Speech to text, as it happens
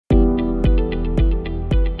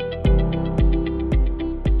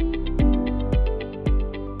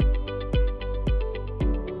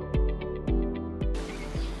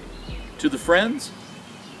To the friends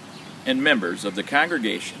and members of the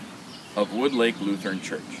congregation of Wood Lake Lutheran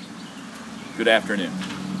Church, good afternoon.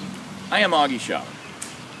 I am Augie Schauer,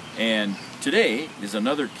 and today is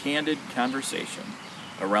another candid conversation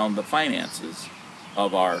around the finances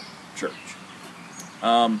of our church.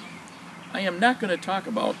 I am not going to talk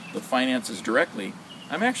about the finances directly.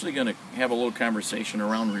 I'm actually going to have a little conversation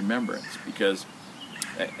around remembrance, because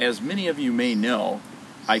as many of you may know,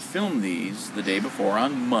 I filmed these the day before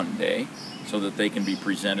on Monday so that they can be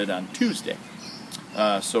presented on Tuesday.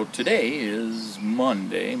 So today is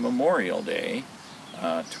Monday, Memorial Day,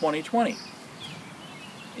 2020.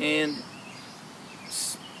 And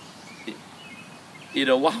it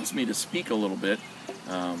allows me to speak a little bit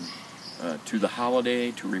to the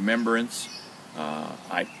holiday, to remembrance.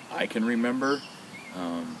 I can remember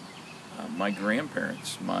my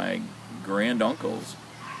grandparents, my granduncles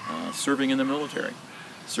serving in the military,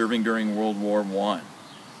 serving during World War I.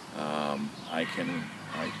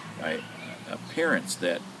 Parents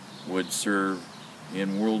that would serve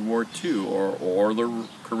in World War II or the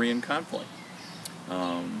Korean conflict.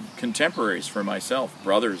 Contemporaries for myself,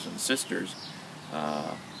 brothers and sisters,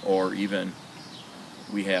 or even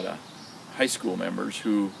we had high school members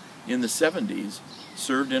who in the 70s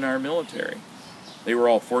served in our military. They were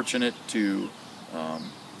all fortunate to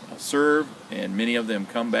serve, and many of them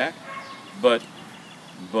come back, but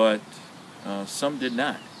some did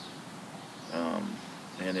not.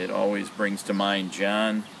 And it always brings to mind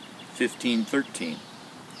John 15:13.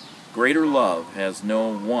 Greater love has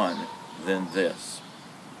no one than this,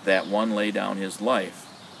 that one lay down his life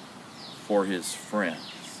for his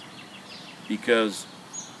friends. Because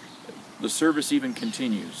the service even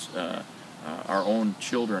continues. Our own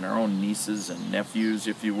children, our own nieces and nephews,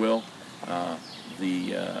 if you will,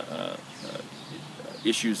 the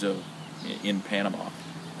issues in Panama,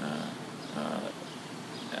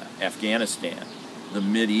 Afghanistan, the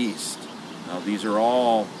Mideast. These are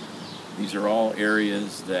all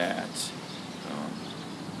areas that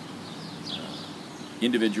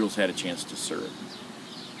individuals had a chance to serve.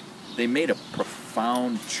 They made a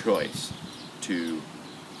profound choice to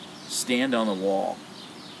stand on the wall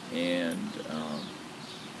and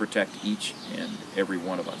protect each and every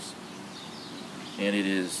one of us. And it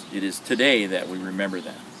is today that we remember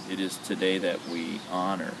that. It is today that we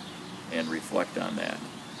honor and reflect on that.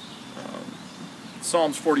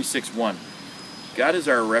 Psalms 46:1. God is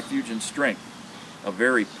our refuge and strength, a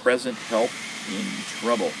very present help in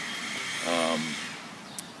trouble.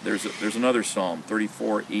 There's another Psalm,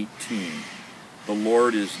 34:18. The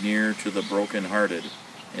Lord is near to the brokenhearted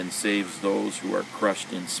and saves those who are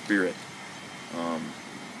crushed in spirit.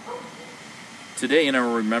 Today in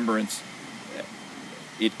our remembrance,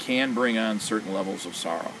 it can bring on certain levels of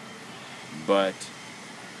sorrow, but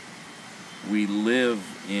we live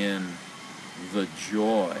in the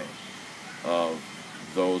joy of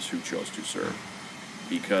those who chose to serve,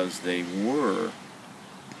 because they were,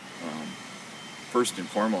 first and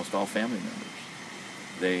foremost, all family members.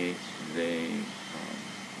 They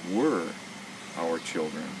were our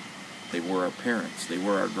children. They were our parents. They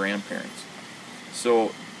were our grandparents.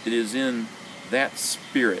 So it is in that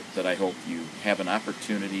spirit that I hope you have an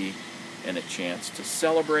opportunity and a chance to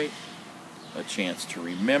celebrate, a chance to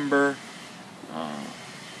remember,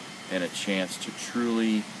 and a chance to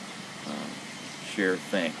truly share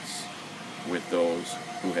thanks with those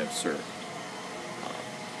who have served.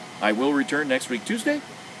 I will return next week, Tuesday,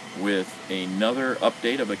 with another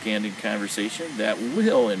update of a candid conversation that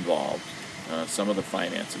will involve some of the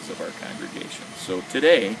finances of our congregation. So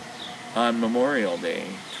today, on Memorial Day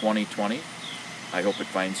 2020, I hope it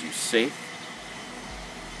finds you safe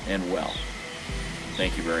and well.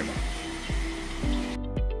 Thank you very much.